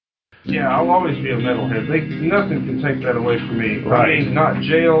Yeah, I'll always be a metalhead. Nothing can take that away from me. Right. I mean, not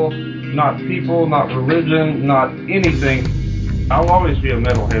jail, not people, not religion, not anything. I'll always be a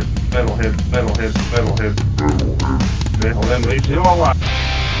metalhead, metalhead, metalhead, metalhead, metalhead, metalhead, all right.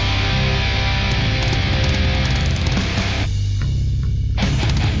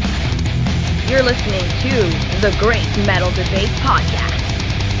 You're listening to the Great Metal Debate Podcast.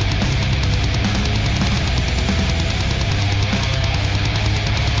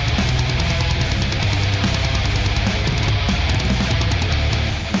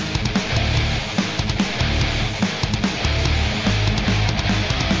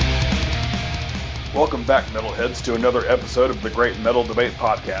 Welcome back, Metalheads, to another episode of the Great Metal Debate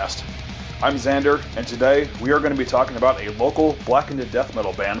Podcast. I'm Xander, and today we are going to be talking about a local blackened death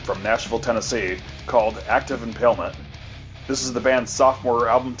metal band from Nashville, Tennessee, called Impalement. This is the band's sophomore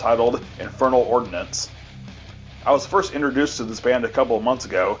album titled Infernal Ordinance. I was first introduced to this band a couple of months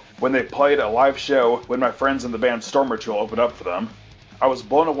ago when they played a live show when my friends in the band Storm Ritual opened up for them. I was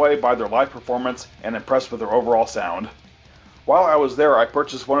blown away by their live performance and impressed with their overall sound. While I was there, I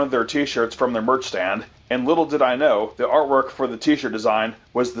purchased one of their t-shirts from their merch stand, and little did I know, the artwork for the t-shirt design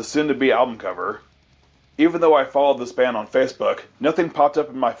was the soon-to-be album cover. Even though I followed this band on Facebook, nothing popped up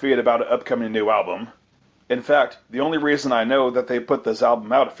in my feed about an upcoming new album. In fact, the only reason I know that they put this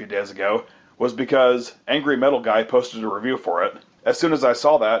album out a few days ago was because Angry Metal Guy posted a review for it. As soon as I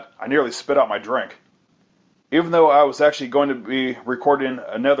saw that, I nearly spit out my drink. Even though I was actually going to be recording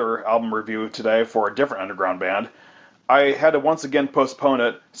another album review today for a different underground band, I had to once again postpone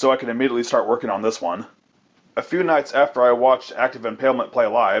it so I could immediately start working on this one. A few nights after I watched Active Impalement play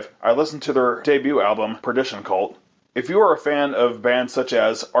live, I listened to their debut album, Perdition Cult. If you are a fan of bands such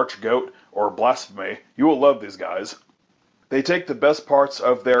as Archgoat or Blasphemy, you will love these guys. They take the best parts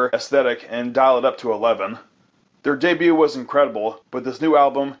of their aesthetic and dial it up to 11. Their debut was incredible, but this new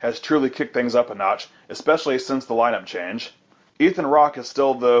album has truly kicked things up a notch, especially since the lineup change. Ethan Rock is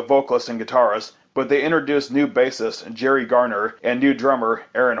still the vocalist and guitarist, but they introduced new bassist Jerry Garner and new drummer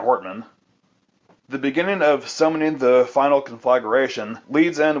Aaron Hortman. The beginning of Summoning the Final Conflagration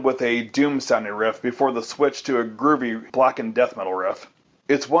leads in with a doom-sounding riff before the switch to a groovy blackened death metal riff.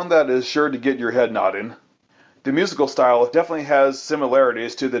 It's one that is sure to get your head nodding. The musical style definitely has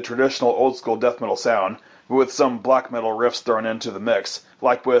similarities to the traditional old-school death metal sound, but with some black metal riffs thrown into the mix,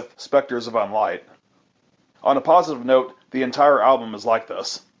 like with Spectres of Unlight. On a positive note, the entire album is like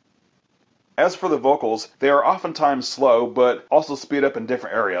this. As for the vocals, they are oftentimes slow, but also speed up in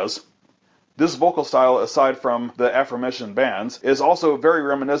different areas. This vocal style, aside from the aforementioned bands, is also very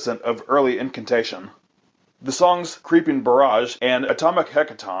reminiscent of early Incantation. The songs Creeping Barrage and Atomic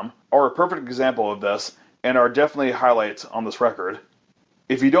Hecatomb are a perfect example of this, and are definitely highlights on this record.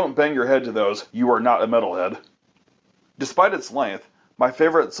 If you don't bang your head to those, you are not a metalhead. Despite its length, my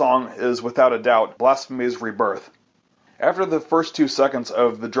favorite song is without a doubt Blasphemy's Rebirth. After the first 2 seconds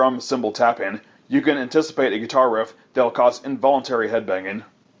of the drum cymbal tapping, you can anticipate a guitar riff that'll cause involuntary headbanging.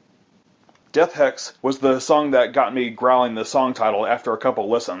 Death Hex was the song that got me growling the song title after a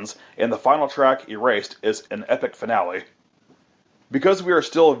couple listens, and the final track, Erased, is an epic finale. Because we are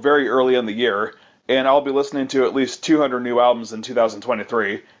still very early in the year, and I'll be listening to at least 200 new albums in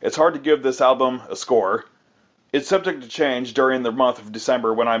 2023, it's hard to give this album a score. It's subject to change during the month of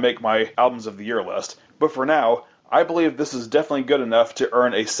December when I make my Albums of the Year list, but for now, I believe this is definitely good enough to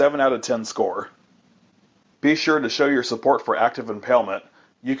earn a 7 out of 10 score. Be sure to show your support for Active Impalement.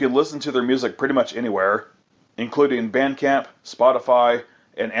 You can listen to their music pretty much anywhere, including Bandcamp, Spotify,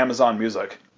 and Amazon Music.